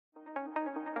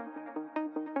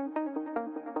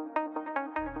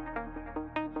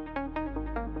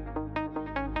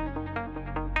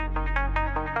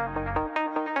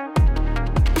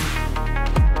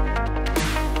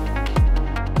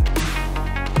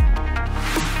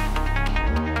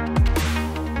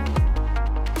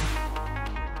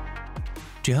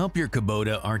To help your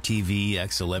Kubota RTV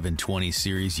X1120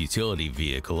 series utility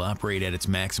vehicle operate at its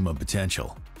maximum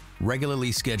potential,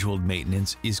 regularly scheduled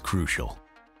maintenance is crucial.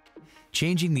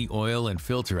 Changing the oil and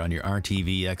filter on your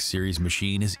RTV X series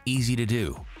machine is easy to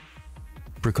do.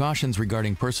 Precautions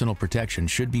regarding personal protection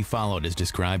should be followed as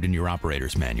described in your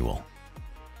operator's manual.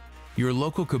 Your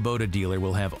local Kubota dealer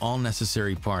will have all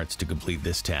necessary parts to complete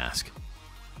this task.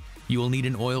 You will need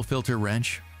an oil filter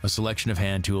wrench, a selection of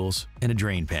hand tools, and a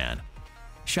drain pan.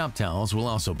 Shop towels will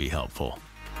also be helpful.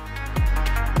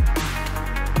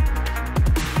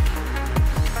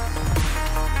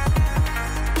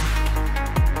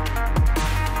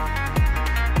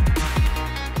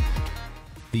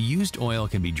 The used oil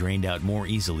can be drained out more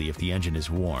easily if the engine is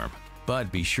warm,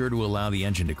 but be sure to allow the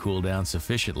engine to cool down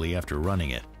sufficiently after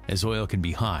running it, as oil can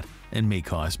be hot and may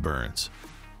cause burns.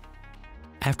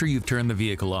 After you've turned the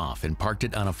vehicle off and parked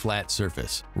it on a flat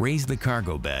surface, raise the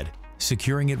cargo bed,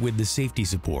 securing it with the safety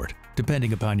support,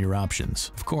 depending upon your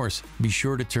options. Of course, be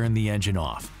sure to turn the engine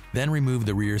off, then remove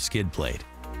the rear skid plate.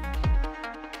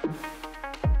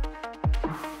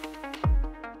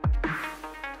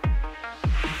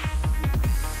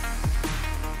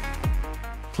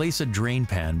 Place a drain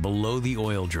pan below the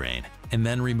oil drain and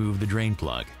then remove the drain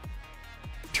plug.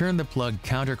 Turn the plug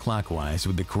counterclockwise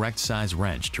with the correct size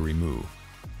wrench to remove.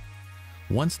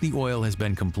 Once the oil has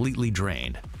been completely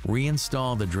drained,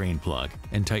 reinstall the drain plug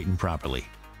and tighten properly.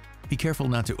 Be careful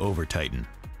not to over-tighten.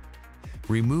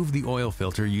 Remove the oil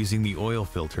filter using the oil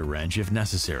filter wrench if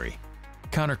necessary,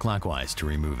 counterclockwise to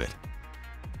remove it.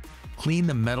 Clean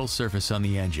the metal surface on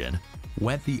the engine,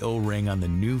 wet the O-ring on the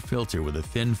new filter with a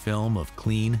thin film of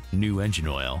clean, new engine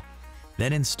oil,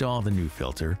 then install the new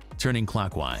filter, turning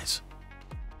clockwise.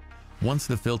 Once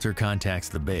the filter contacts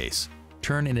the base,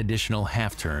 turn an additional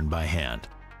half turn by hand.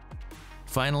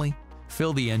 Finally,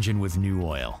 fill the engine with new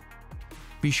oil.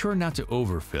 Be sure not to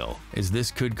overfill, as this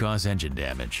could cause engine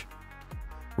damage.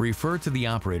 Refer to the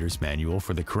operator's manual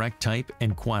for the correct type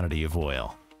and quantity of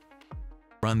oil.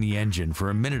 Run the engine for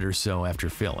a minute or so after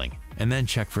filling, and then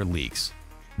check for leaks.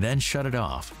 Then shut it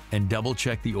off and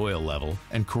double-check the oil level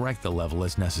and correct the level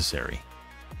as necessary.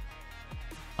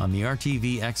 On the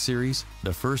RTV X series,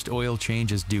 the first oil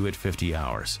change is due at 50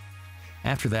 hours.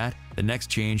 After that, the next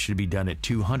change should be done at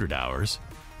 200 hours,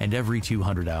 and every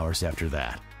 200 hours after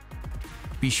that.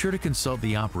 Be sure to consult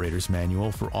the operator's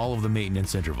manual for all of the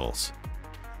maintenance intervals.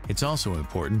 It's also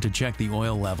important to check the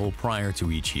oil level prior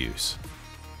to each use.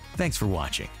 Thanks for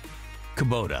watching.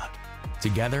 Kubota.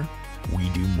 Together, we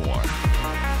do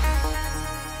more.